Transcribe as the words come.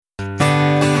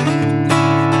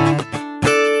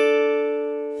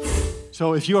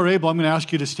So if you are able, I'm going to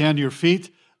ask you to stand to your feet.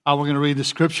 We're going to read the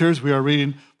scriptures. We are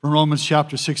reading from Romans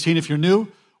chapter 16. If you're new,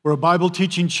 we're a Bible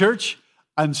teaching church.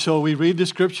 And so we read the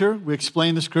scripture, we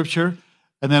explain the scripture,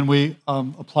 and then we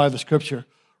apply the scripture.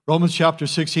 Romans chapter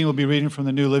 16, we'll be reading from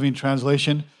the New Living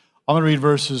Translation. I'm going to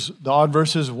read the odd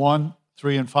verses, 1,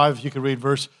 3, and 5. You can read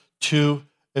verse 2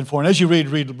 and 4. And as you read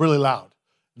really loud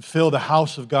and fill the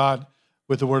house of God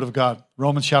with the word of God.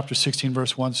 Romans chapter 16,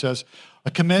 verse 1 says, I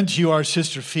commend to you our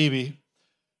sister Phoebe,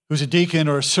 who's a deacon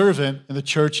or a servant in the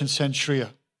church in Cenchrea.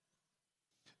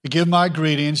 I give my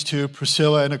greetings to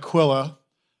Priscilla and Aquila,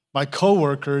 my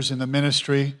co-workers in the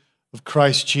ministry of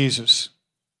Christ Jesus.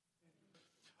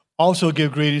 Also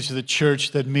give greetings to the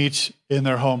church that meets in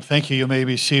their home. Thank you. You may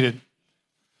be seated.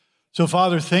 So,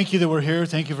 Father, thank you that we're here.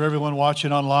 Thank you for everyone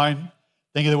watching online.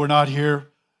 Thank you that we're not here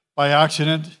by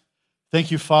accident.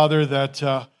 Thank you, Father,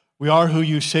 that we are who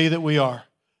you say that we are,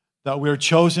 that we are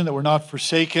chosen, that we're not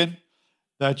forsaken,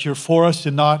 that you're for us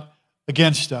and not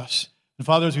against us. And,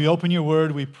 Father, as we open your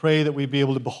word, we pray that we be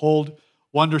able to behold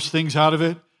wondrous things out of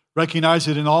it, recognize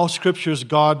that in all scriptures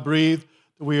God breathed,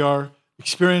 that we are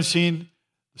experiencing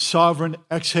the sovereign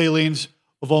exhalings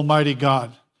of Almighty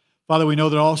God. Father, we know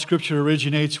that all scripture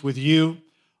originates with you.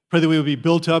 Pray that we will be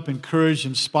built up, encouraged,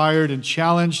 inspired, and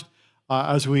challenged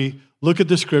as we look at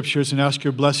the scriptures and ask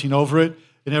your blessing over it.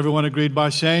 And everyone agreed by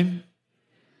saying?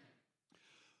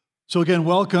 So again,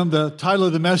 welcome. The title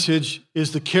of the message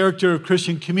is The Character of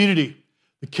Christian Community.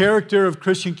 The character of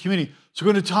Christian community. So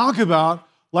we're going to talk about,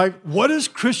 what does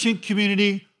Christian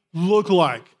community look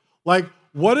like?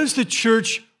 What does the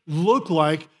church look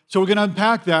like? So we're going to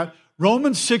unpack that.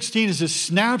 Romans 16 is a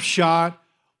snapshot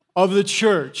of the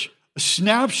church, a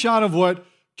snapshot of what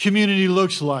community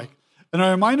looks like. And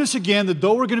I remind us again that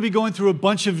though we're going to be going through a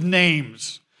bunch of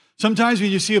names, sometimes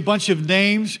when you see a bunch of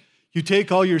names, you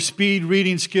take all your speed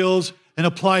reading skills and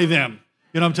apply them.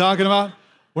 You know what I'm talking about?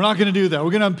 We're not going to do that.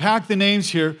 We're going to unpack the names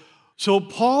here. So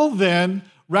Paul then,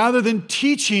 rather than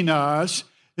teaching us,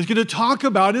 is going to talk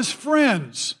about his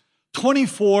friends.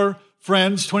 24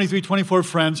 friends, 23, 24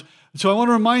 friends. And so I want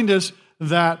to remind us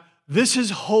that this is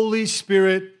Holy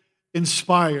Spirit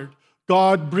inspired.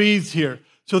 God breathed here.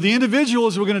 So the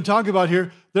individuals we're going to talk about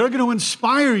here, they're going to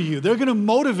inspire you. They're going to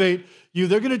motivate you.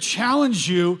 They're going to challenge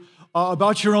you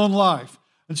about your own life.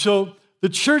 And so the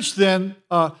church then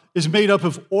is made up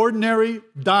of ordinary,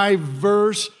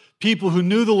 diverse people who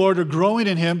knew the Lord, are growing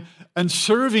in him and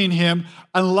serving him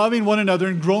and loving one another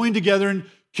and growing together in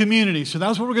community. So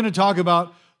that's what we're going to talk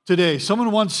about today. Someone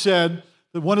once said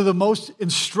that one of the most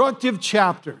instructive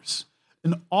chapters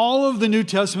in all of the New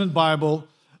Testament Bible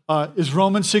is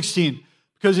Romans 16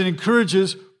 because it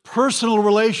encourages personal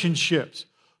relationships.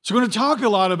 So we're going to talk a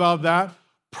lot about that,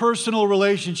 personal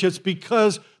relationships,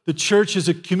 because the church is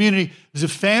a community, is a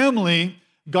family.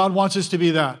 God wants us to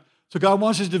be that. So God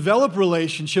wants us to develop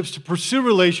relationships, to pursue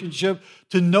relationship,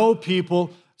 to know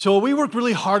people. So we work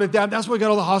really hard at that. That's why we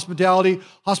got all the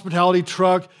hospitality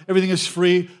truck. Everything is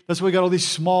free. That's why we got all these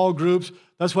small groups.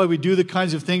 That's why we do the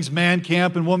kinds of things, man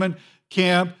camp and woman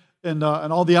camp, and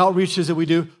all the outreaches that we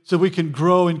do so we can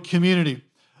grow in community.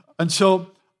 And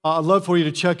so I'd love for you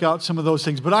to check out some of those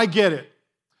things. But I get it.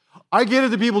 I get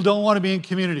it that people don't want to be in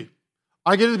community.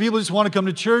 I get it that people just want to come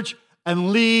to church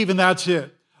and leave and that's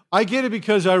it. I get it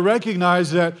because I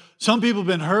recognize that some people have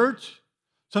been hurt,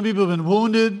 some people have been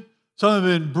wounded, some have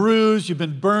been bruised, you've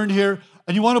been burned here,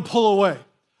 and you want to pull away.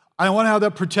 I want to have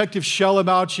that protective shell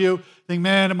about you. Think,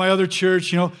 man, at my other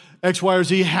church, X, Y, or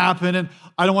Z happened, and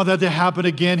I don't want that to happen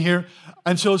again here.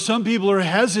 And so some people are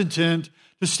hesitant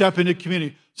to step into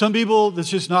community. Some people, that's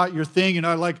just not your thing. You're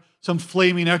not like some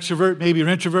flaming extrovert. Maybe you're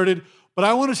introverted. But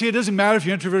I want to say it doesn't matter if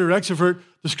you're introverted or extrovert.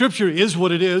 The scripture is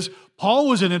what it is. Paul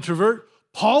was an introvert.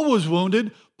 Paul was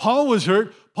wounded. Paul was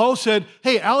hurt. Paul said,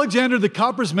 hey, Alexander the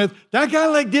coppersmith, that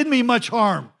guy did me much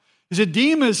harm. He said,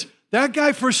 Demas, that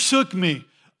guy forsook me.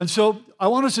 And so I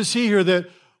want us to see here that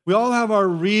we all have our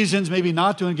reasons maybe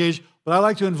not to engage, but I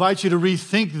like to invite you to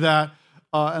rethink that.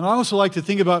 And I also like to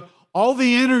think about all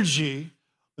the energy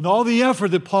and all the effort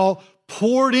that Paul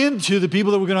poured into the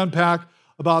people that we're going to unpack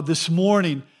about this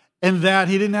morning, and that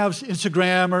he didn't have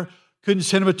Instagram or couldn't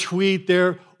send them a tweet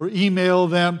there or email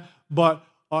them, but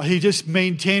he just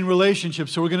maintained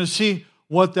relationships. So we're going to see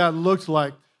what that looked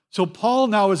like. So Paul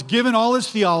now has given all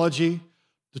his theology,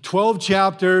 the 12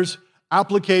 chapters,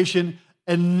 application,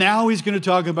 and now he's going to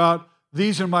talk about,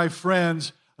 these are my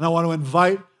friends, and I want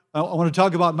to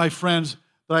talk about my friends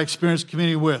that I experienced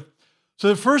community with. So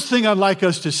the first thing I'd like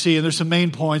us to see, and there's some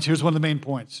main points, here's one of the main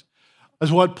points,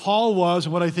 is what Paul was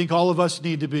and what I think all of us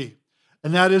need to be,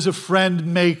 and that is a friend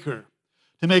maker.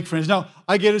 to make friends. Now,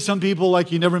 I get it. Some people,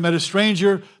 like you never met a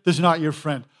stranger, that's not your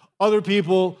friend. Other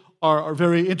people are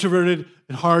very introverted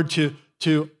and hard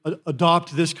to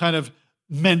adopt this kind of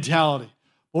mentality.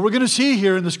 What we're going to see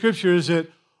here in the scripture is that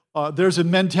there's a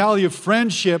mentality of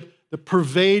friendship that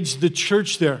pervades the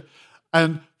church there.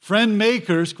 And friend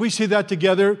makers, can we say that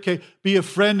together? Okay, be a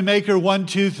friend maker, 1,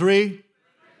 2, 3.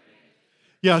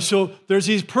 Yeah, so there's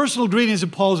these personal greetings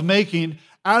that Paul's making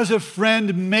as a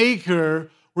friend maker,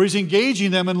 where he's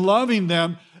engaging them and loving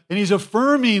them, and he's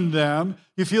affirming them.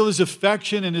 You feel his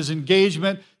affection and his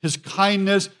engagement, his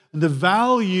kindness, and the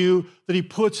value that he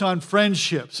puts on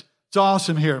friendships. It's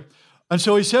awesome here. And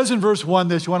so he says in verse 1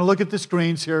 this, you want to look at the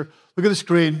screens here. Look at the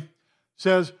screen. It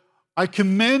says, I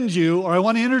commend you, or I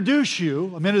want to introduce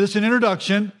you. This is an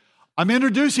introduction. I'm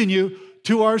introducing you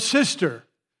to our sister.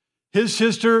 His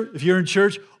sister, if you're in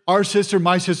church, our sister,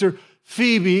 my sister,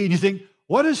 Phoebe. And you think,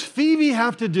 what does Phoebe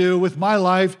have to do with my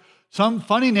life? Some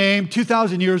funny name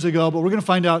 2,000 years ago, but we're going to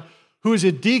find out who is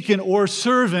a deacon or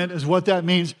servant is what that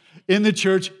means in the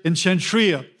church in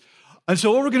Cenchrea. And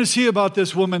so what we're going to see about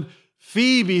this woman,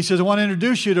 Phoebe, says, I want to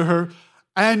introduce you to her.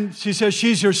 And she says,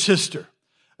 she's your sister.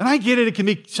 And I get it. It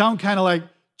can sound kind of like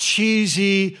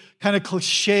cheesy, kind of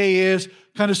cliche-ish,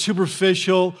 kind of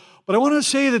superficial. But I want to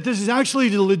say that this is actually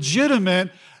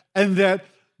legitimate, and that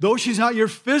though she's not your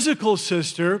physical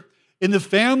sister, in the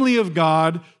family of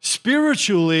God,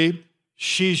 spiritually,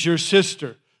 she's your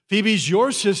sister. Phoebe's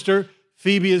your sister.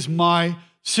 Phoebe is my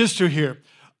sister here.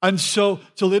 And so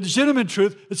it's a legitimate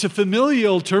truth. It's a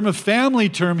familial term, a family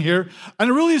term here. And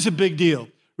it really is a big deal.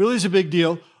 Really is a big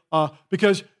deal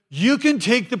because you can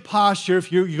take the posture,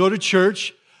 if you go to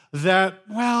church, that,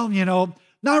 well,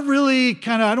 not really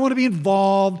I don't want to be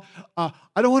involved.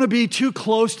 I don't want to be too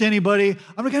close to anybody.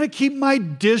 I'm going to keep my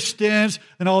distance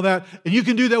and all that. And you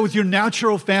can do that with your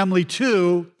natural family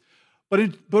too.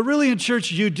 But really in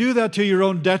church, you do that to your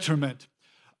own detriment.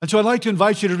 And so I'd like to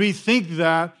invite you to rethink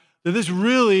that this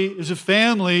really is a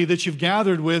family that you've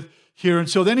gathered with here. And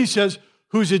so then he says,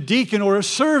 who's a deacon or a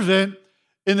servant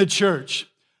in the church.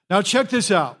 Now check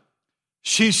this out.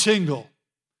 She's single.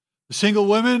 The single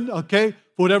woman, okay,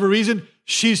 for whatever reason,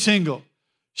 she's single.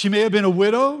 She may have been a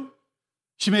widow.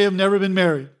 She may have never been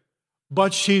married,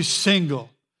 but she's single.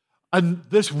 And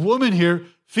this woman here,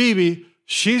 Phoebe,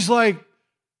 she's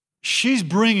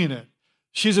bringing it.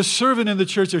 She's a servant in the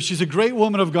church there. She's a great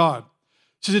woman of God.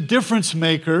 She's a difference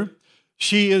maker.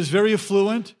 She is very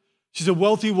affluent. She's a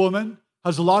wealthy woman,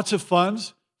 has lots of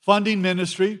funds, funding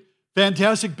ministry,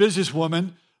 fantastic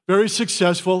businesswoman, very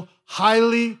successful,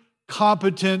 highly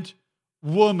competent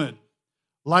woman,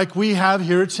 like we have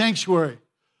here at Sanctuary.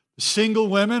 Single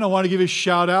women, I want to give you a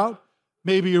shout out.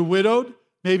 Maybe you're widowed.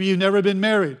 Maybe you've never been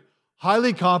married.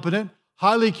 Highly competent,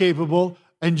 highly capable,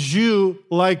 and you,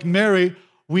 like Mary,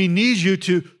 we need you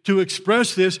to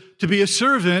express this, to be a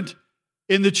servant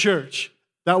in the church.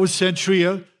 That was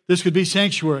Cenchrea. This could be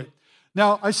Sanctuary.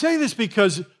 Now, I say this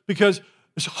because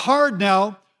it's hard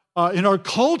now in our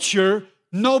culture.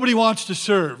 Nobody wants to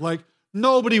serve.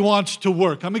 Nobody wants to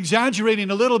work. I'm exaggerating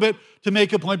a little bit to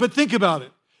make a point, but think about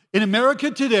it. In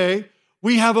America today,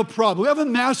 we have a problem. We have a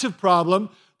massive problem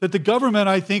that the government,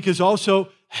 I think, has also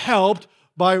helped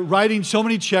by writing so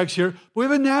many checks here. We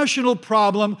have a national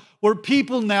problem where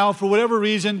people now, for whatever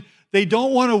reason, they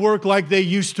don't want to work like they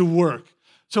used to work.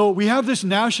 So we have this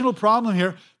national problem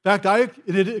here. In fact,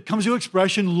 it comes to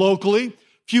expression locally. A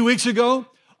few weeks ago,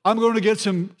 I'm going to get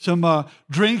some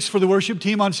drinks for the worship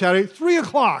team on Saturday. 3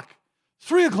 o'clock.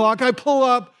 3 o'clock, I pull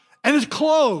up, and it's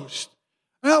closed.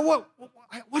 Now,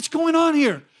 what's going on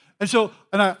here? And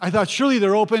I thought, surely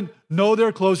they're open. No,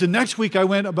 they're closed. And next week, I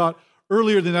went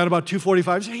earlier than that, about 2:45.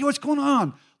 I said, hey, what's going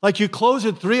on? You close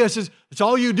at 3. I said, it's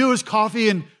all you do is coffee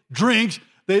and drinks.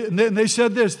 They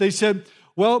said this. They said,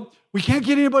 well, we can't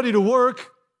get anybody to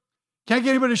work. Can't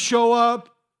get anybody to show up.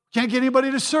 Can't get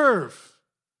anybody to serve.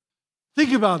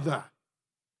 Think about that.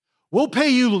 We'll pay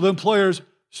you, the employers,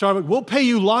 Starbucks, we'll pay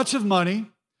you lots of money.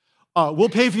 We'll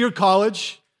pay for your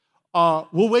college.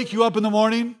 We'll wake you up in the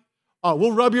morning.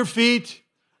 We'll rub your feet.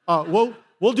 We'll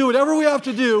do whatever we have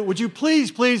to do. Would you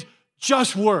please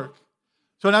just work?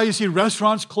 So now you see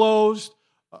restaurants closed,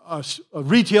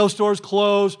 retail stores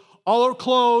closed, all are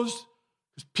closed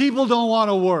because people don't want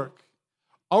to work.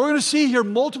 We're going to see here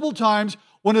multiple times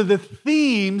one of the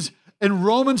themes in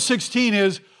Romans 16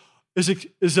 is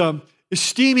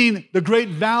esteeming the great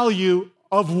value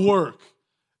of work.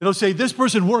 It'll say this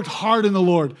person worked hard in the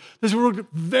Lord. This person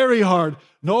worked very hard.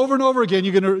 And over again,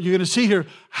 you're going to see here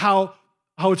how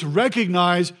it's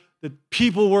recognized that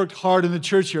people worked hard in the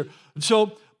church here. And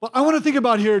so I want to think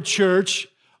about here at church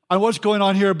and what's going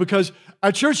on here, because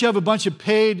at church you have a bunch of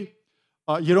paid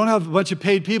you don't have a bunch of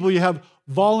paid people, you have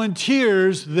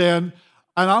volunteers then.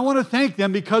 And I want to thank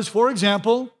them because, for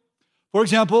example,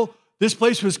 this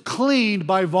place was cleaned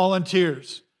by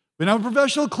volunteers. We have a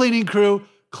professional cleaning crew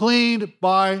cleaned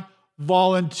by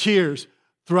volunteers.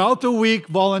 Throughout the week,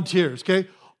 volunteers, okay?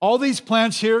 All these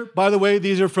plants here, by the way,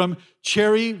 these are from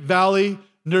Cherry Valley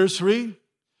Nursery,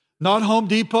 not Home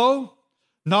Depot,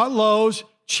 not Lowe's,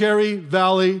 Cherry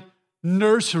Valley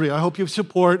Nursery. I hope you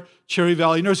support Cherry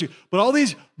Valley Nursery. But all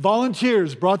these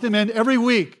volunteers brought them in every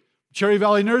week. Cherry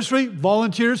Valley Nursery,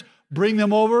 volunteers, bring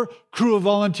them over, crew of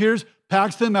volunteers,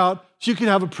 packs them out so you can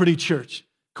have a pretty church.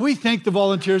 Can we thank the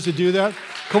volunteers that do that?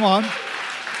 Come on.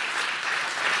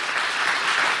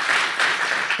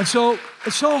 And so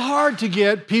it's so hard to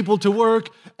get people to work.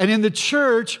 And in the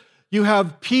church, you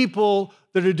have people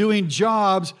that are doing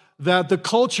jobs that the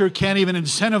culture can't even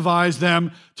incentivize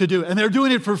them to do. And they're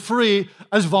doing it for free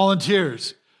as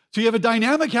volunteers. So you have a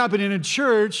dynamic happening in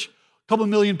church, a couple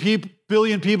billion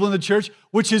people in the church,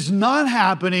 which is not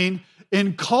happening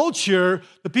in culture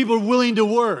that people are willing to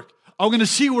work. I'm going to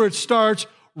see where it starts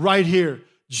right here.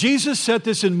 Jesus set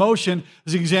this in motion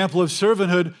as an example of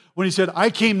servanthood when he said, I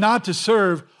came not to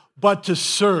serve, but to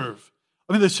serve.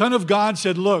 I mean, the Son of God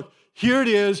said, look, here it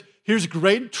is. Here's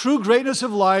true greatness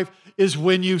of life is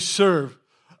when you serve.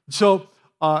 So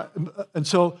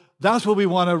that's what we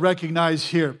want to recognize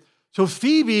here. So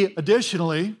Phoebe,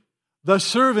 additionally, the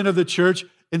servant of the church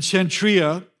in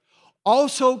Cenchrea,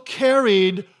 also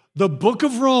carried the book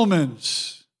of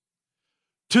Romans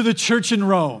to the church in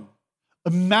Rome.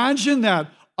 Imagine that,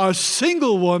 a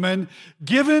single woman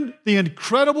given the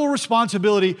incredible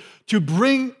responsibility to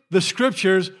bring the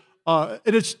scriptures, and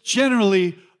it's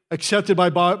generally accepted by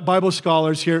Bible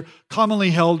scholars here,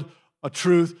 commonly held a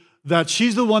truth, that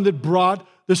she's the one that brought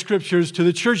the scriptures to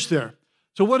the church there.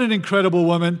 So what an incredible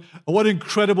woman, what an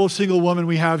incredible single woman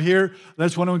we have here. And I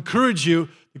just want to encourage you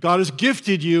that God has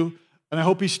gifted you, and I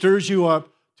hope he stirs you up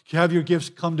to have your gifts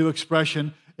come to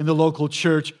expression in the local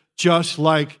church, just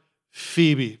like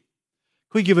Phoebe.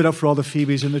 Can we give it up for all the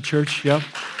Phoebes in the church? Yeah.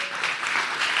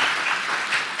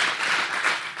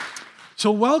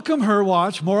 So welcome her,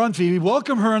 watch, more on Phoebe,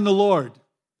 welcome her in the Lord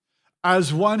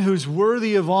as one who's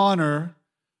worthy of honor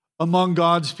among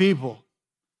God's people.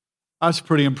 That's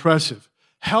pretty impressive.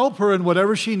 Help her in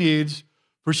whatever she needs,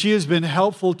 for she has been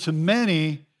helpful to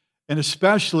many, and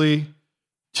especially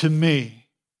to me.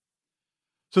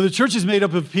 So the church is made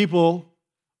up of people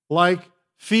like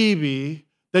Phoebe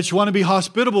that you want to be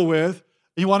hospitable with,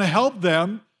 and you want to help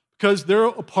them because they're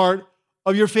a part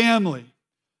of your family.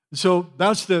 And so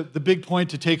that's the big point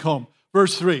to take home.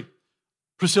 Verse 3,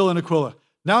 Priscilla and Aquila.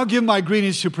 Now give my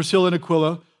greetings to Priscilla and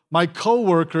Aquila, my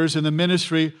co-workers in the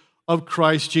ministry of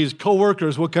Christ Jesus.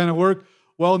 Co-workers, what kind of work?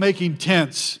 Well, making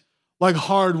tents, like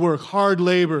hard work, hard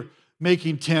labor,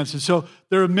 making tents. And so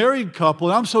they're a married couple,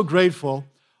 and I'm so grateful.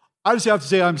 I just have to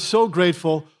say I'm so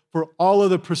grateful for all of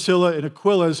the Priscilla and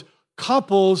Aquila's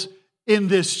couples in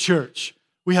this church.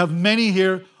 We have many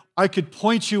here. I could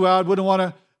point you out, wouldn't want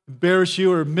to embarrass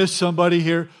you or miss somebody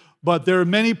here, but there are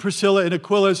many Priscilla and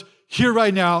Aquilas here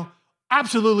right now,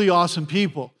 absolutely awesome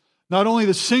people. Not only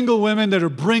the single women that are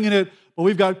bringing it, but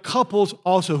we've got couples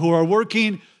also who are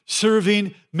working,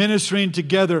 serving, ministering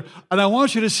together. And I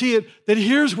want you to see it, that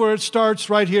here's where it starts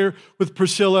right here with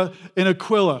Priscilla and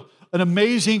Aquila, an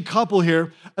amazing couple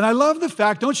here. And I love the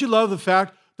fact, don't you love the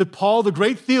fact that Paul, the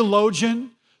great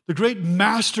theologian, the great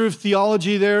master of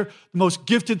theology there, the most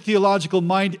gifted theological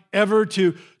mind ever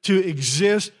to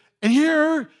exist. And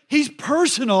here, he's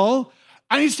personal,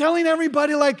 and he's telling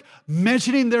everybody, like,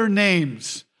 mentioning their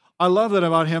names. I love that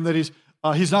about him, that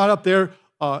he's not up there,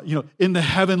 in the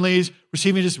heavenlies,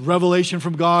 receiving just revelation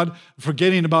from God,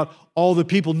 forgetting about all the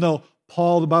people. No,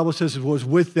 Paul, the Bible says, was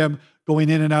with them going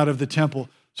in and out of the temple.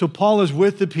 So Paul is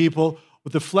with the people,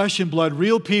 with the flesh and blood,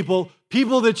 real people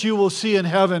that you will see in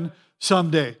heaven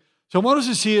someday. So I want us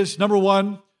to see is, number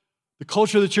one, the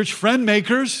culture of the church, friend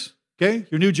makers, okay?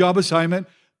 Your new job assignment,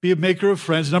 be a maker of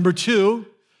friends. Number two,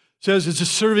 says it's a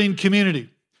serving community.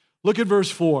 Look at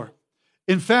verse 4.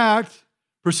 In fact,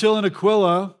 Priscilla and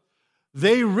Aquila,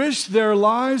 they risked their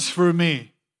lives for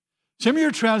me. Some of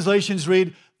your translations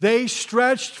read, they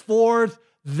stretched forth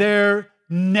their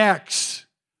necks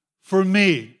for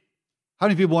me. How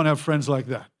many people want to have friends like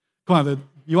that? Come on,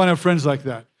 you want to have friends like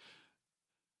that.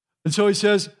 And so he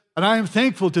says, and I am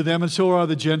thankful to them, and so are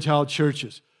the Gentile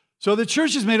churches. So the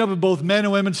church is made up of both men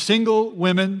and women, single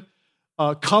women,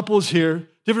 couples here,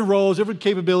 different roles, different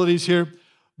capabilities here.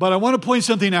 But I want to point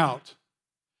something out.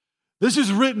 This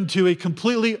is written to a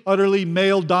completely, utterly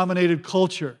male-dominated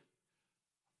culture.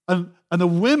 And the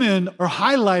women are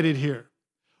highlighted here.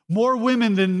 More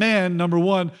women than men, number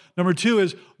one. Number two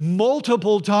is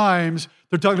multiple times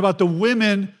they're talking about the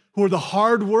women who are the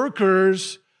hard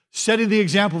workers setting the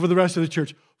example for the rest of the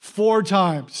church. 4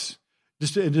 times.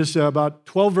 Just about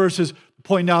 12 verses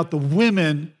pointing out the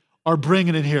women are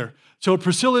bringing it here. So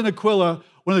Priscilla and Aquila,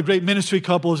 one of the great ministry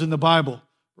couples in the Bible,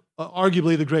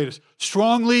 arguably the greatest.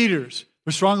 Strong leaders.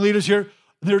 We're strong leaders here.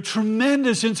 They're a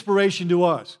tremendous inspiration to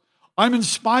us. I'm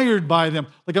inspired by them.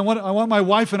 Like I want my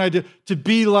wife and I to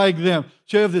be like them.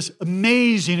 So you have this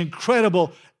amazing,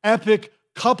 incredible, epic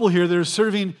couple here that are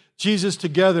serving Jesus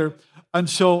together. And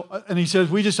he says,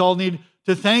 we just all need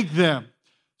to thank them.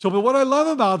 But what I love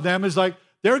about them is like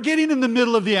they're getting in the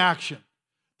middle of the action.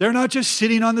 They're not just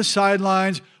sitting on the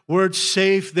sidelines where it's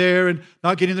safe there and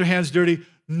not getting their hands dirty.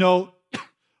 No,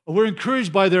 we're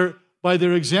encouraged by their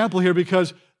example here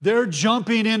because they're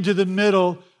jumping into the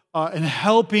middle and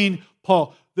helping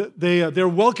Paul. They're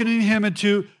welcoming him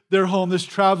into their home, this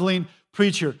traveling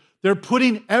preacher. They're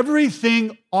putting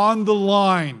everything on the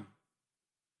line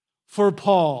for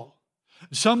Paul.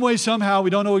 Some way, somehow, we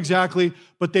don't know exactly,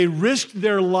 but they risked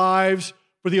their lives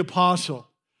for the apostle.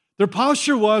 Their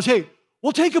posture was, hey,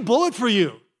 we'll take a bullet for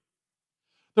you.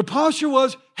 Their posture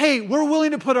was, hey, we're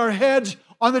willing to put our heads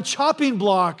on the chopping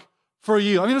block for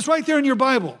you. I mean, it's right there in your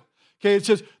Bible. Okay, it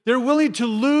says they're willing to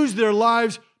lose their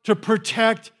lives to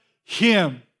protect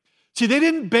him. See, they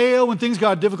didn't bail when things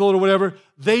got difficult or whatever.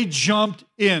 They jumped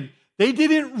in. They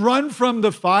didn't run from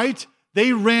the fight.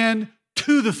 They ran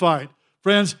to the fight.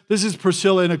 Friends, this is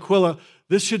Priscilla and Aquila.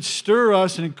 This should stir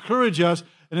us and encourage us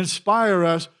and inspire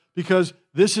us because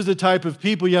this is the type of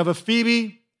people. You have a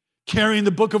Phoebe carrying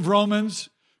the book of Romans,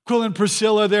 Aquila and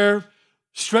Priscilla there,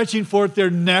 stretching forth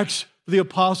their necks for the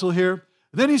apostle here.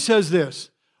 And then he says this,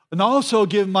 and also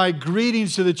give my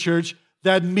greetings to the church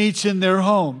that meets in their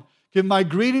home. Give my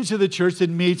greetings to the church that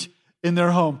meets in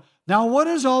their home. Now, what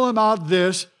is all about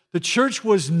this? The church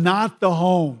was not the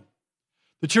home.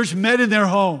 The church met in their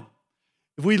home.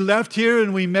 If we left here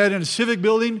and we met in a civic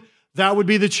building, that would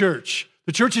be the church.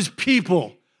 The church is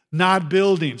people, not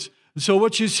buildings. And so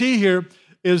what you see here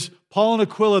is Paul and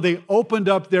Aquila, they opened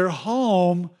up their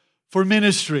home for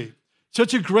ministry.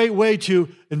 Such a great way to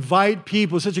invite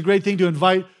people, such a great thing to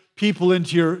invite people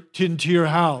into your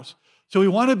house. So we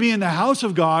want to be in the house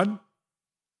of God,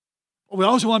 but we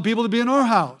also want people to be in our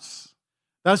house.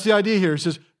 That's the idea here. It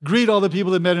says, greet all the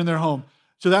people that met in their home.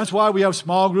 So that's why we have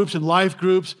small groups and life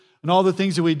groups and all the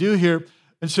things that we do here.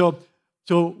 And so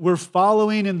we're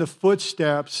following in the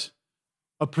footsteps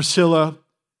of Priscilla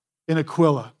and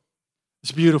Aquila.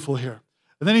 It's beautiful here.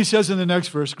 And then he says in the next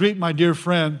verse, greet my dear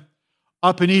friend,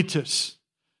 Epaenetus.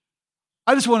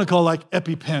 I just want to call it like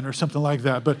EpiPen or something like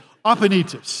that, but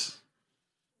Epaenetus.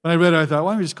 When I read it, I thought,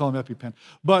 why don't we just call him EpiPen?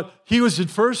 But he was the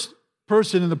first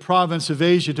person in the province of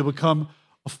Asia to become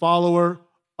a follower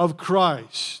of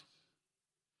Christ.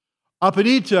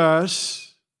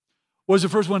 Epaenetus was the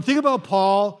first one. Think about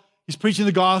Paul. He's preaching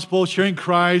the gospel, sharing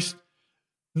Christ.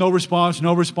 No response,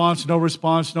 no response, no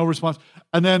response, no response.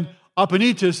 And then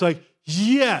Epaenetus, like,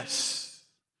 yes,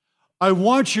 I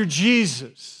want your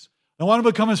Jesus. I want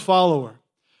to become his follower.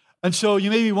 And so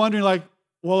you may be wondering, like,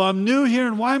 well, I'm new here,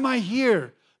 and why am I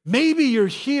here? Maybe you're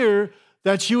here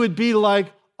that you would be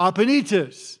like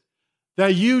Epaenetus,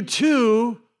 that you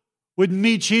too would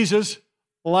meet Jesus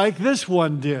like this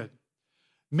one did.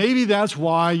 Maybe that's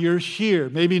why you're here.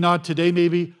 Maybe not today,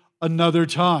 maybe another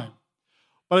time.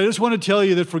 But I just want to tell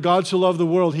you that for God so loved the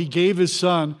world, he gave his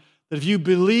son, that if you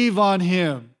believe on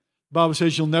him, the Bible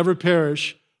says you'll never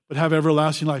perish, but have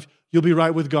everlasting life. You'll be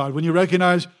right with God. When you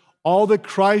recognize all that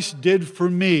Christ did for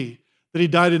me, that he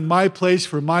died in my place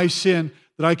for my sin,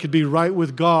 that I could be right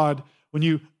with God, when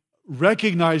you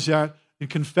recognize that and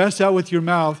confess that with your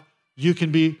mouth, you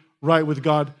can be right with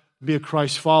God, be a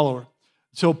Christ follower.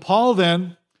 So Paul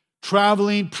then,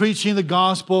 traveling, preaching the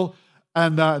gospel,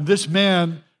 and this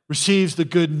man receives the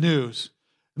good news.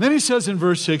 And then he says in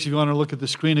verse 6, if you want to look at the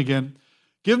screen again,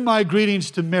 give my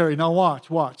greetings to Mary. Now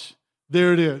watch.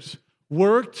 There it is.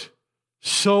 Worked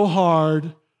so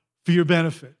hard for your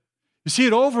benefit. You see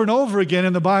it over and over again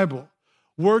in the Bible.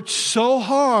 Worked so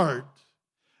hard.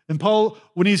 And Paul,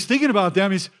 when he's thinking about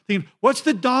them, he's thinking, what's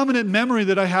the dominant memory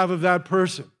that I have of that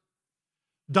person?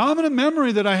 Dominant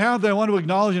memory that I have that I want to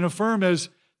acknowledge and affirm is,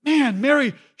 man,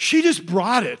 Mary, she just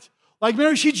brought it. Like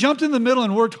Mary, she jumped in the middle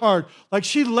and worked hard. Like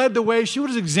she led the way. She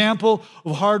was an example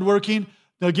of hardworking.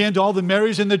 Now, again, to all the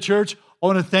Marys in the church, I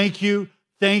want to thank you,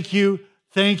 thank you,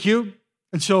 thank you.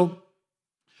 And so,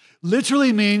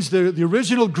 literally means the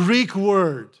original Greek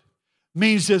word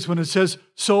means this when it says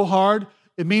so hard.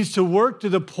 It means to work to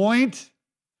the point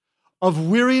of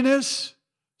weariness,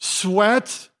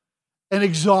 sweat, and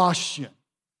exhaustion.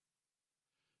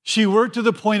 She worked to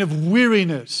the point of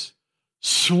weariness,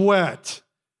 sweat,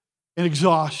 and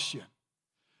exhaustion.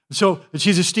 And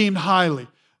she's esteemed highly.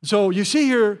 So you see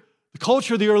here the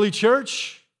culture of the early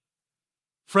church,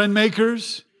 friend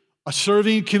makers, a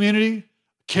serving community,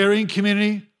 caring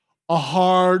community, a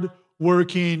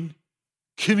hard-working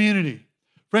community.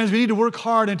 Friends, we need to work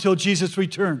hard until Jesus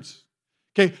returns.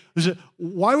 Okay,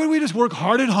 why would we just work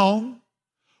hard at home,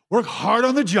 work hard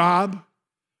on the job,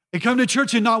 and come to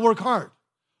church and not work hard?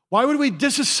 Why would we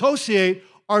disassociate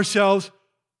ourselves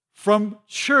from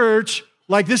church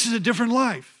like this is a different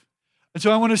life? And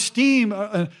so I want to esteem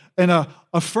and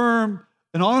affirm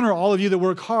and honor all of you that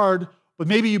work hard, but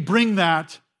maybe you bring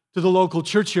that to the local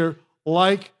church here,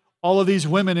 like all of these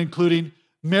women, including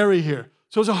Mary here.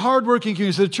 So it's a hardworking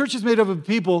community. So the church is made up of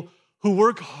people who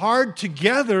work hard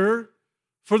together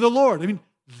for the Lord. I mean,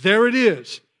 there it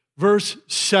is. Verse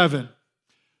 7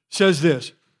 says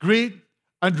this, greet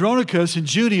Andronicus and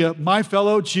Junia, my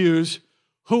fellow Jews,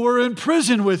 who were in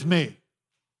prison with me.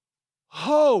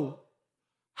 Oh,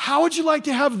 how would you like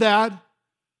to have that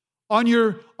on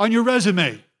your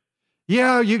resume?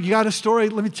 Yeah, you got a story.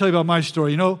 Let me tell you about my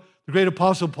story. You know, the great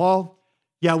apostle Paul?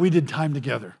 Yeah, we did time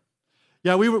together.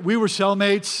 Yeah, we were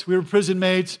cellmates. We were prison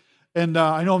mates. And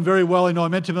I know him very well. I know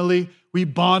him intimately. We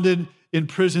bonded in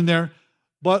prison there.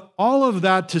 But all of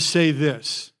that to say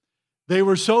this, they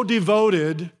were so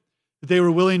devoted that they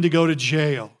were willing to go to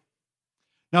jail.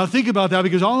 Now think about that,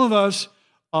 because all of us,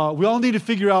 we all need to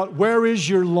figure out, where is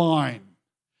your line?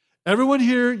 Everyone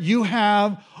here, you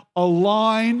have a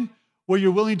line where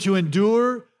you're willing to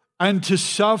endure and to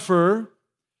suffer,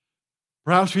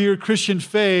 perhaps for your Christian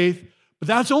faith, but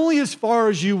that's only as far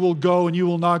as you will go, and you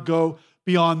will not go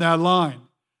beyond that line.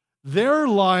 Their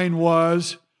line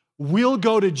was, we'll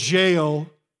go to jail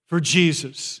for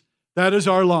Jesus. That is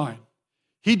our line.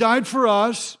 He died for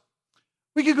us.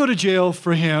 We could go to jail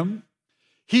for him.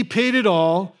 He paid it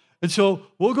all. And so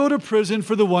we'll go to prison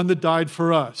for the one that died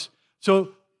for us. So,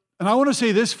 and I want to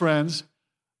say this, friends,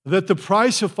 that the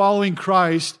price of following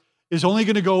Christ is only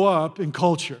going to go up in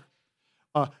culture.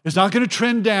 It's not going to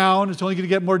trend down. It's only going to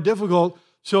get more difficult.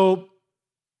 So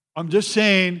I'm just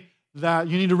saying that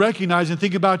you need to recognize and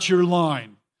think about your line.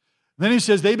 And then he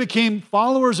says, they became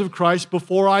followers of Christ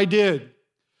before I did.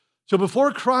 So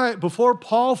before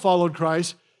Paul followed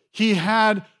Christ, he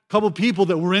had a couple people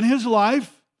that were in his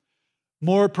life.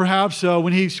 More perhaps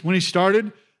when he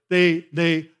started,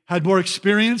 they had more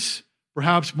experience,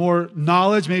 perhaps more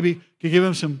knowledge, maybe could give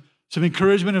him some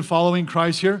encouragement in following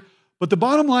Christ here. But the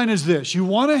bottom line is this: you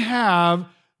want to have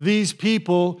these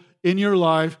people in your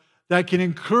life that can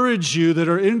encourage you, that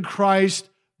are in Christ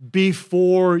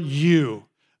before you.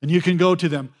 And you can go to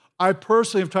them. I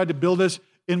personally have tried to build this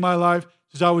in my life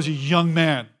since I was a young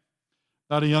man.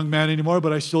 Not a young man anymore,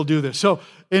 but I still do this. So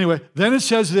anyway, then it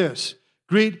says this,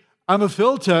 greet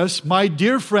Amphiltus, my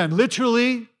dear friend,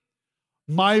 literally,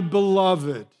 my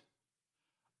beloved.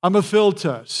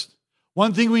 Amphiltus.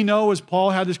 One thing we know is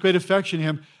Paul had this great affection in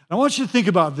him. And I want you to think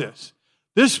about this.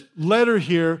 This letter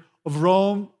here of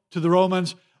Rome to the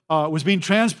Romans was being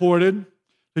transported,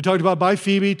 we talked about, by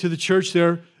Phoebe to the church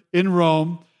there in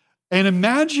Rome. And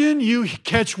imagine you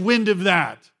catch wind of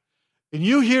that. And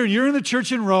you're in the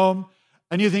church in Rome,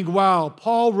 and you think, wow,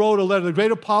 Paul wrote a letter. The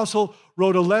great apostle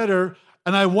wrote a letter,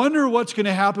 and I wonder what's going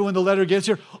to happen when the letter gets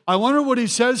here. I wonder what he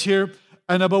says here,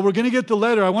 but we're going to get the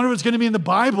letter. I wonder if it's going to be in the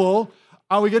Bible.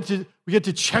 We get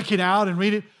to check it out and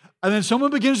read it. And then someone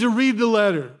begins to read the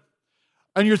letter.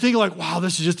 And you're thinking like, wow,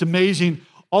 this is just amazing.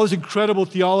 All this incredible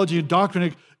theology and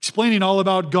doctrine explaining all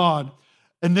about God.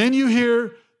 And then you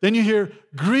hear,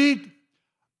 greet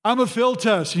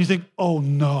Amphiltus. And you think, oh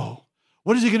no,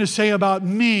 what is he going to say about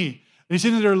me? And he's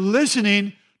sitting there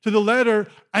listening to the letter,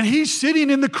 and he's sitting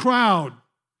in the crowd.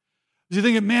 He's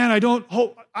thinking, man,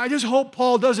 I just hope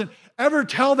Paul doesn't ever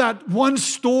tell that one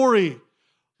story,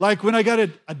 like when I got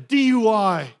a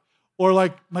DUI, or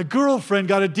like my girlfriend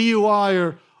got a DUI,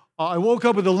 or I woke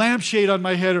up with a lampshade on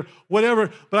my head, or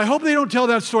whatever. But I hope they don't tell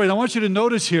that story. And I want you to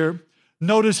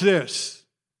notice this.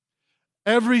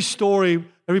 Every story,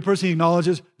 every person he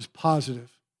acknowledges is positive.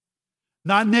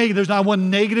 Not negative. There's not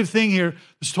one negative thing here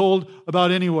that's told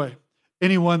about anyone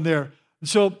there. And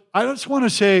so I just want to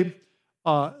say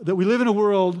that we live in a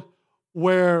world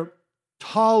where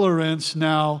tolerance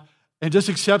now and just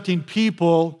accepting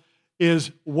people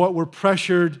is what we're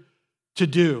pressured to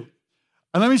do.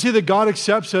 And let me say that God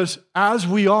accepts us as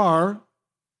we are,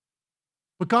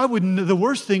 but the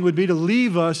worst thing would be to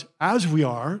leave us as we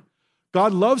are.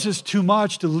 God loves us too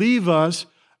much to leave us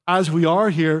as we are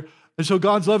here. And so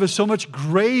God's love is so much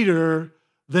greater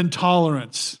than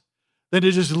tolerance. than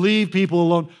to just leave people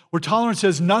alone. Where tolerance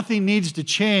says nothing needs to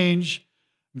change,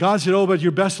 God said, oh, but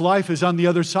your best life is on the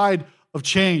other side of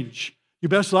change. Your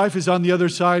best life is on the other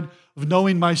side of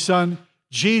knowing my son,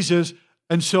 Jesus.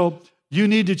 And so you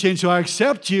need to change. So I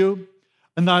accept you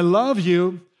and I love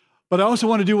you, but I also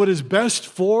want to do what is best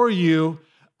for you.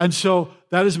 And so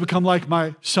that has become like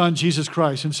my son, Jesus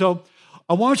Christ. And so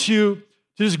I want you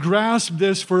to just grasp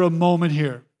this for a moment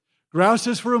here. Grasp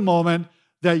this for a moment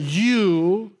that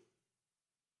you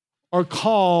are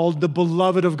called the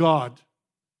beloved of God.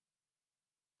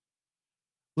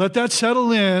 Let that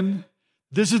settle in.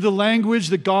 This is the language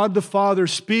that God the Father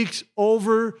speaks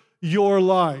over your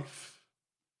life.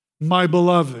 My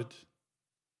beloved.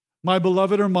 My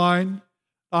beloved are mine,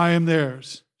 I am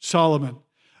theirs. Solomon.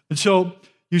 And so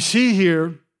you see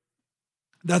here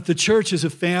that the church is a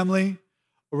family,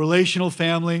 a relational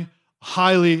family, a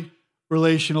highly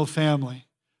relational family.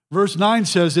 Verse 9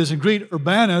 says this, and greet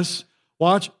Urbanus,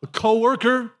 watch, a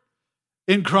co-worker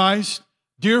in Christ,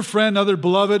 dear friend, other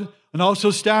beloved, and also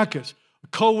Stachys, a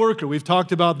co-worker. We've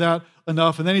talked about that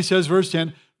enough. And then he says, verse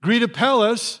 10, greet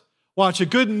Apelles, watch, a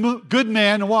good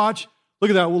man, and watch, look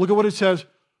at that, look at what it says,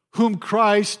 whom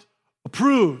Christ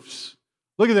approves.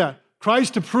 Look at that,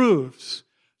 Christ approves.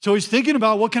 So he's thinking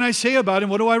about, what can I say about him?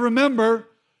 What do I remember?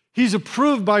 He's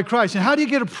approved by Christ. And how do you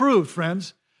get approved,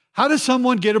 friends? How does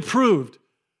someone get approved?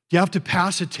 Do you have to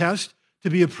pass a test to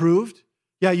be approved?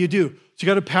 Yeah, you do. So you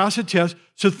got to pass a test.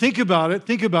 So think about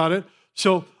it.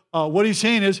 So what he's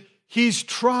saying is, he's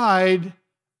tried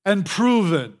and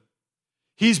proven.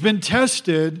 He's been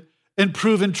tested and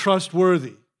proven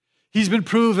trustworthy. He's been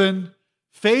proven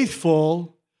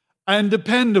faithful and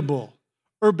dependable.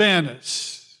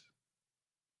 Urbanus.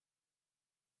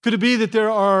 Could it be that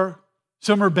there are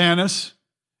some Urbanus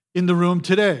in the room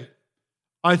today?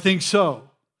 I think so.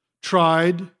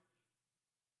 Tried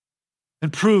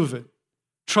and proven,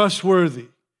 trustworthy,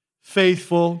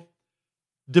 faithful,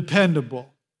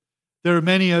 dependable. There are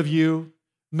many of you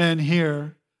men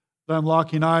here that I'm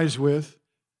locking eyes with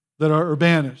that are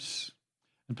Urbanus.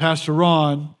 And Pastor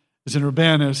Ron is an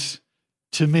Urbanus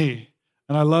to me.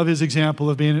 And I love his example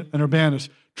of being an Urbanus.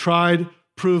 Tried,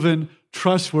 proven,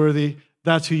 trustworthy.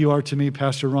 That's who you are to me,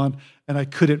 Pastor Ron. And I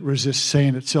couldn't resist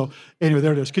saying it. So anyway,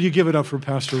 there it is. Could you give it up for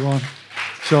Pastor Ron?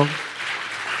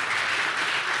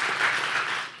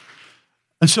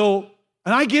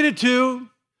 And I get it too.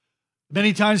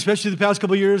 Many times, especially the past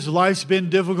couple of years, life's been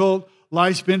difficult.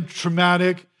 Life's been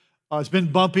traumatic. It's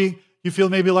been bumpy. You feel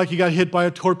maybe like you got hit by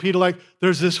a torpedo, like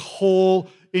there's this hole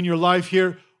in your life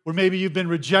here where maybe you've been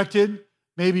rejected.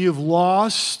 Maybe you've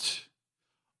lost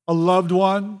a loved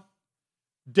one.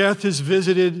 Death has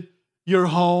visited your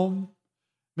home.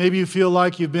 Maybe you feel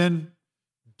like you've been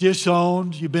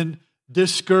disowned, you've been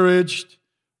discouraged,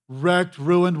 wrecked,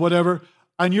 ruined, whatever,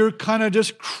 and you're kind of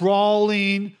just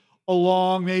crawling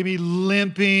along, maybe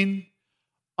limping.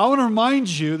 I want to remind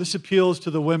you, this appeals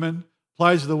to the women,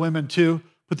 applies to the women too.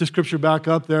 Put the scripture back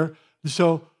up there. And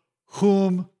so,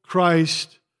 whom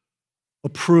Christ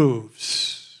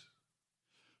approves.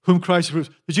 Whom Christ approves.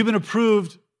 That you've been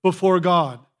approved before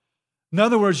God. In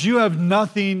other words, you have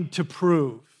nothing to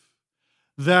prove.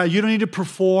 That you don't need to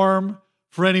perform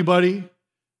for anybody. You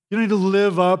don't need to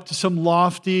live up to some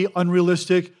lofty,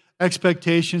 unrealistic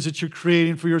expectations that you're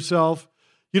creating for yourself.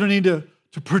 You don't need to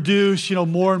produce,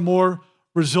 more and more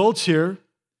results here.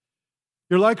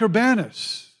 You're like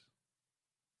Urbanus.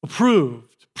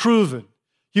 Approved, proven.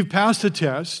 You've passed the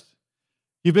test.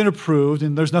 You've been approved,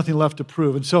 and there's nothing left to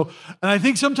prove. And I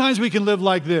think sometimes we can live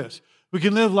like this. We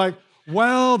can live like,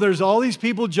 well, there's all these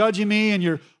people judging me, and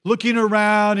you're looking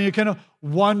around, and you're kind of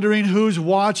wondering who's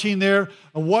watching there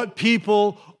and what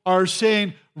people are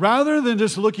saying, rather than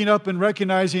just looking up and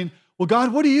recognizing, well,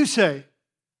 God, what do you say?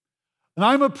 And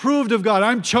I'm approved of God.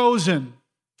 I'm chosen,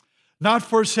 not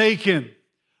forsaken.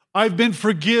 I've been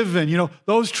forgiven.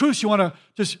 Those truths you want to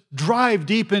just drive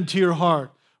deep into your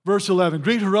heart. Verse 11,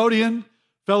 greet Herodian,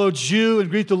 fellow Jew, and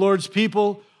greet the Lord's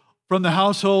people from the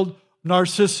household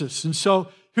Narcissus. And so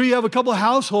here you have a couple of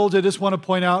households I just want to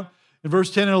point out in verse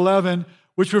 10 and 11,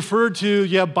 which refer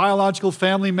to, biological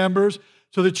family members.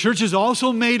 So the church is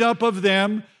also made up of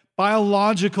them,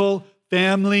 biological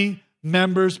family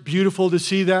members. Beautiful to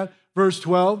see that. Verse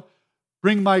 12,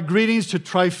 bring my greetings to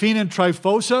Tryphena and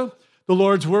Tryphosa, the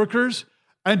Lord's workers,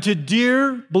 and to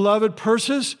dear beloved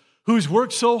Persis, who's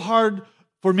worked so hard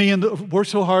for me and worked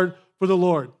so hard for the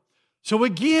Lord. So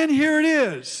again, here it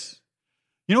is.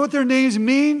 You know what their names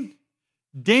mean?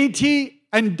 Dainty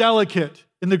and delicate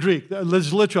in the Greek.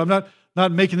 It's literal. I'm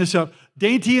not making this up.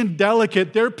 Dainty and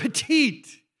delicate. They're petite.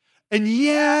 And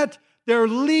yet they're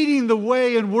leading the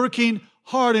way and working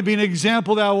hard and being an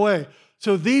example that way.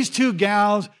 So these two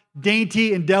gals,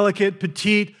 dainty and delicate,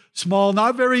 petite, small,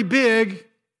 not very big,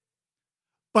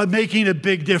 but making a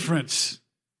big difference.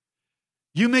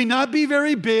 You may not be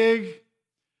very big,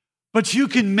 but you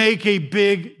can make a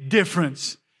big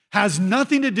difference. Has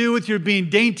nothing to do with your being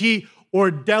dainty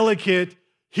or delicate.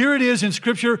 Here it is in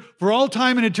Scripture for all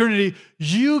time and eternity.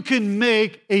 You can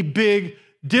make a big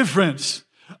difference.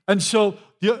 And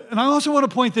I also want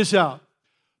to point this out.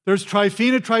 There's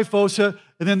Tryphena, Tryphosa,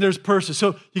 and then there's Persis.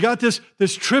 So you got this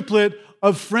triplet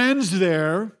of friends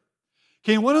there.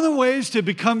 Okay, one of the ways to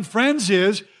become friends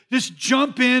is just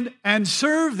jump in and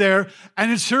serve there.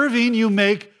 And in serving, you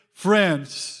make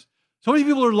friends. So many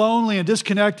people are lonely and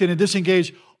disconnected and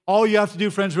disengaged. All you have to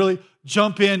do, friends, really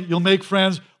jump in. You'll make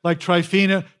friends like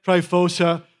Tryphena,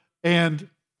 Tryphosa, and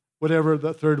whatever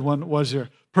the third one was there,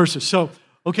 Persis.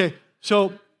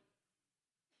 So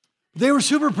they were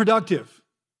super productive.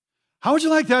 How would you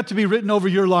like that to be written over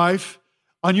your life,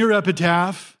 on your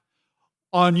epitaph,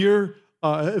 on your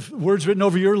words written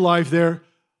over your life there?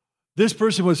 This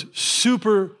person was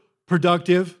super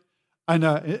productive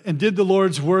and did the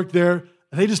Lord's work there.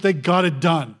 And they got it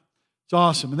done. It's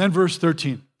awesome. And then verse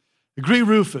 13. Agree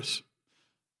Rufus,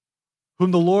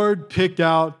 whom the Lord picked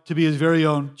out to be his very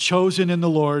own, chosen in the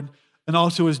Lord, and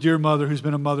also his dear mother, who's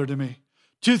been a mother to me.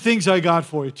 Two things I got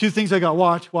for you. Two things I got.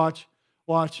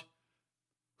 Watch.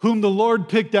 Whom the Lord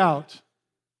picked out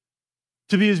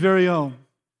to be his very own.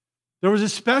 There was a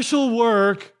special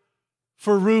work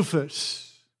for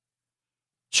Rufus.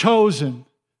 Chosen,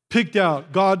 picked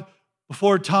out. God,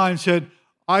 before time, said,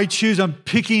 I'm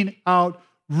picking out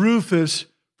Rufus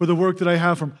for the work that I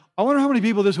have for him. I wonder how many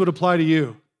people this would apply to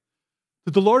you.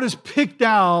 That the Lord has picked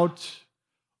out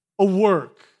a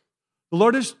work. The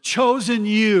Lord has chosen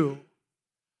you.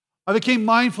 I became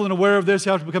mindful and aware of this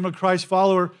after becoming a Christ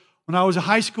follower. When I was a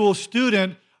high school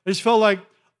student, I just felt like,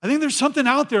 I think there's something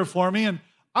out there for me. And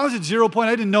I was at 0 point.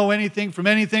 I didn't know anything from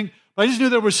anything, but I just knew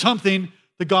there was something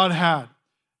that God had.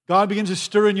 God begins to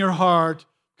stir in your heart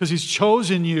because he's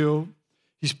chosen you.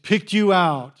 He's picked you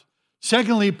out.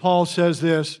 Secondly, Paul says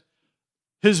this,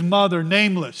 his mother,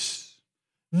 nameless,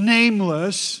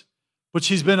 but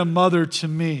she's been a mother to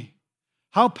me.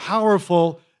 How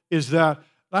powerful is that?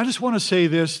 I just want to say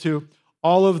this to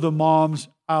all of the moms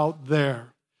out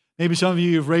there. Maybe some of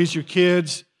you have raised your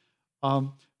kids.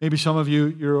 Maybe some of you,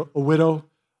 you're a widow.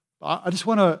 I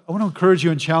want to encourage you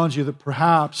and challenge you that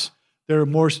perhaps there are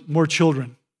more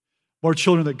children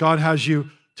that God has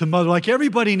you to mother. Like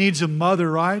everybody needs a mother,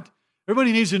 right?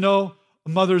 Everybody needs to know a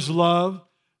mother's love.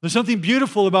 There's something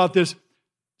beautiful about this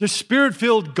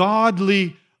spirit-filled,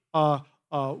 godly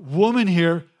woman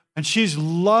here, and she's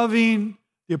loving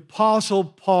the Apostle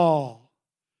Paul,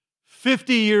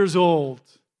 50 years old.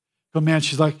 Oh man,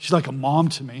 she's like a mom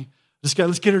to me.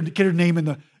 Let's get her name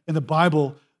in the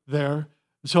Bible there.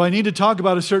 So I need to talk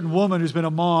about a certain woman who's been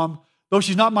a mom, though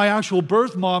she's not my actual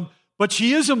birth mom, but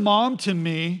she is a mom to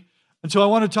me. And so I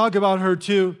want to talk about her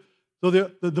too. So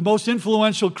the most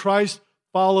influential Christ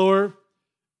follower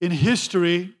in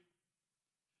history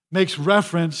makes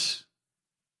reference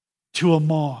to a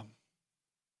mom.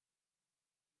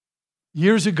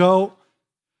 Years ago,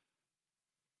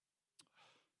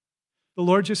 the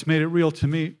Lord just made it real to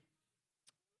me.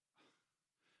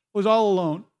 I was all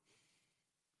alone.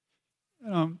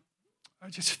 I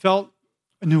just felt,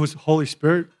 I knew it was the Holy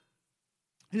Spirit.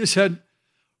 He just said,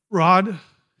 Rod,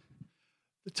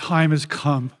 the time has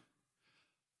come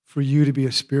for you to be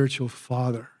a spiritual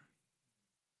father.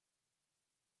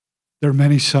 There are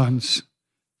many sons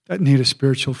that need a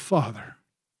spiritual father.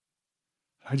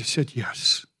 I just said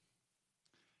yes.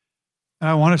 And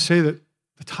I want to say that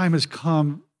the time has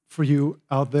come for you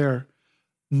out there,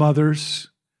 mothers,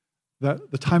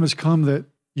 that the time has come that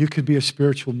you could be a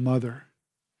spiritual mother.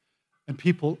 And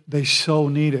people, they so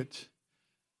need it.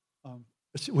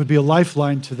 It would be a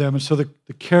lifeline to them. And so the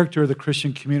character of the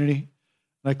Christian community,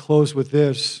 and I close with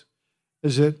this,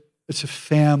 is that it's a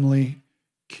family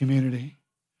community.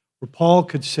 Where Paul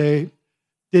could say,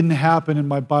 didn't happen in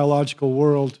my biological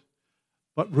world,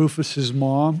 but Rufus's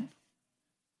mom,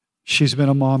 she's been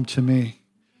a mom to me.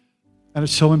 And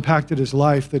it's so impacted his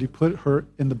life that he put her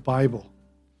in the Bible.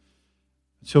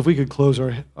 So if we could close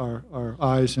our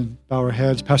eyes and bow our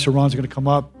heads. Pastor Ron's going to come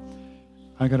up.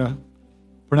 I'm going to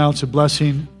pronounce a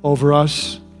blessing over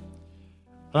us.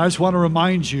 And I just want to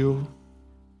remind you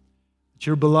that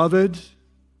you're beloved,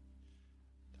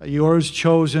 that you are his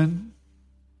chosen,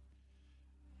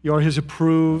 you are his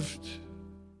approved.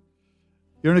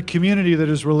 You're in a community that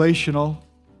is relational,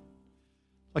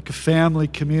 like a family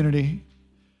community,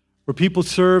 where people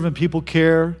serve and people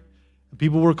care and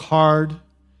people work hard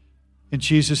in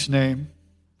Jesus' name.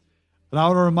 And I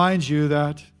want to remind you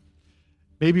that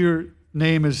maybe your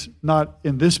name is not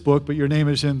in this book, but your name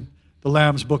is in the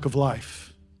Lamb's Book of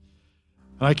Life.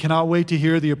 And I cannot wait to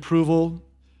hear the approval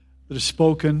that is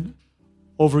spoken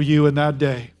over you in that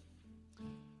day.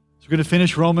 So we're going to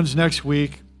finish Romans next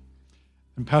week,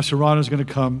 and Pastor Ron is going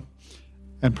to come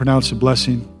and pronounce a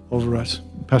blessing over us.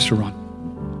 Pastor Ron.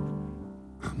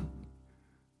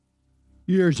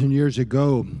 Years and years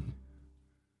ago,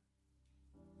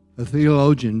 a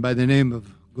theologian by the name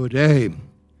of Godet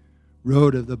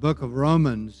wrote of the book of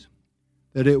Romans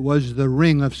that it was the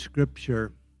ring of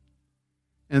Scripture,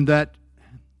 and that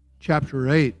chapter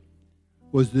 8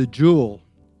 was the jewel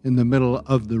in the middle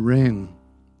of the ring.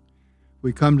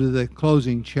 We come to the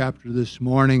closing chapter this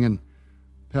morning, and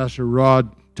Pastor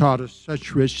Rod taught us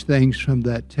such rich things from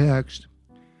that text.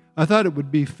 I thought it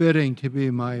would be fitting to be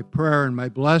my prayer and my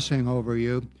blessing over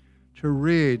you to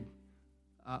read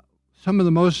some of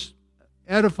the most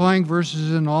edifying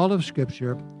verses in all of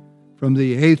Scripture from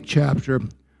the 8th chapter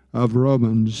of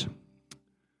Romans.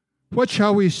 What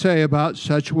shall we say about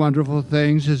such wonderful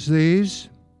things as these?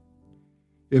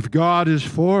 If God is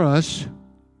for us,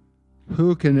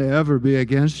 who can ever be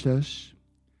against us?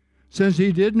 Since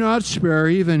he did not spare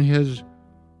even his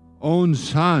own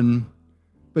Son,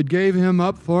 but gave him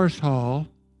up for us all,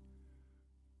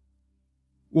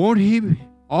 won't he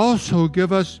also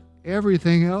give us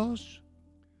everything else?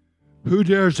 Who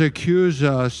dares accuse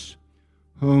us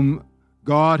whom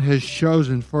God has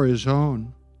chosen for his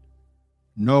own?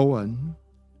 No one.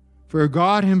 For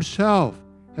God himself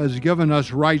has given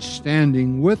us right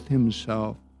standing with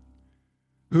himself.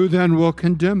 Who then will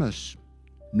condemn us?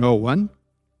 No one.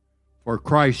 For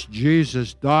Christ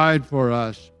Jesus died for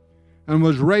us and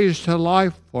was raised to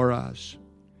life for us.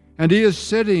 And he is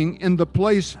sitting in the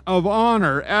place of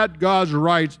honor at God's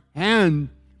right hand,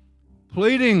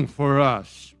 pleading for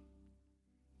us.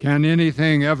 Can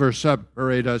anything ever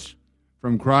separate us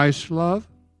from Christ's love?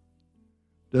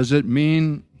 Does it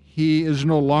mean he is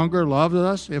no longer loved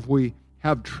us if we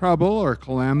have trouble or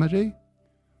calamity,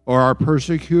 or are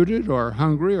persecuted, or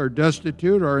hungry, or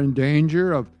destitute, or in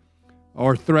danger of,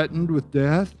 or threatened with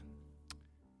death?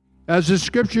 As the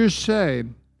Scriptures say,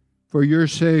 for your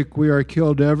sake we are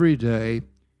killed every day.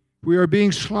 We are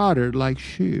being slaughtered like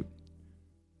sheep.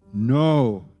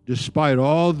 No, despite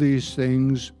all these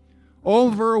things,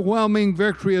 overwhelming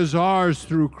victory is ours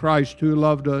through Christ who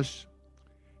loved us.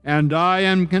 And I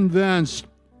am convinced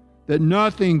that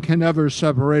nothing can ever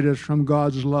separate us from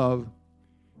God's love,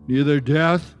 neither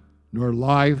death nor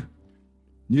life,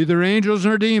 neither angels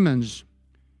nor demons,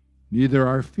 neither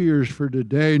our fears for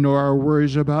today nor our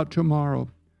worries about tomorrow.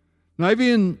 Not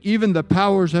even the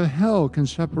powers of hell can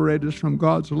separate us from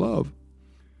God's love.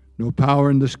 No power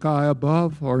in the sky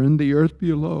above or in the earth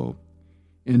below.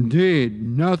 Indeed,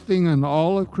 nothing in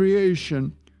all of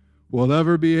creation will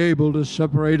ever be able to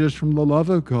separate us from the love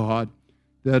of God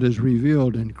that is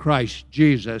revealed in Christ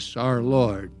Jesus our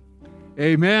Lord.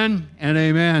 Amen and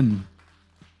amen.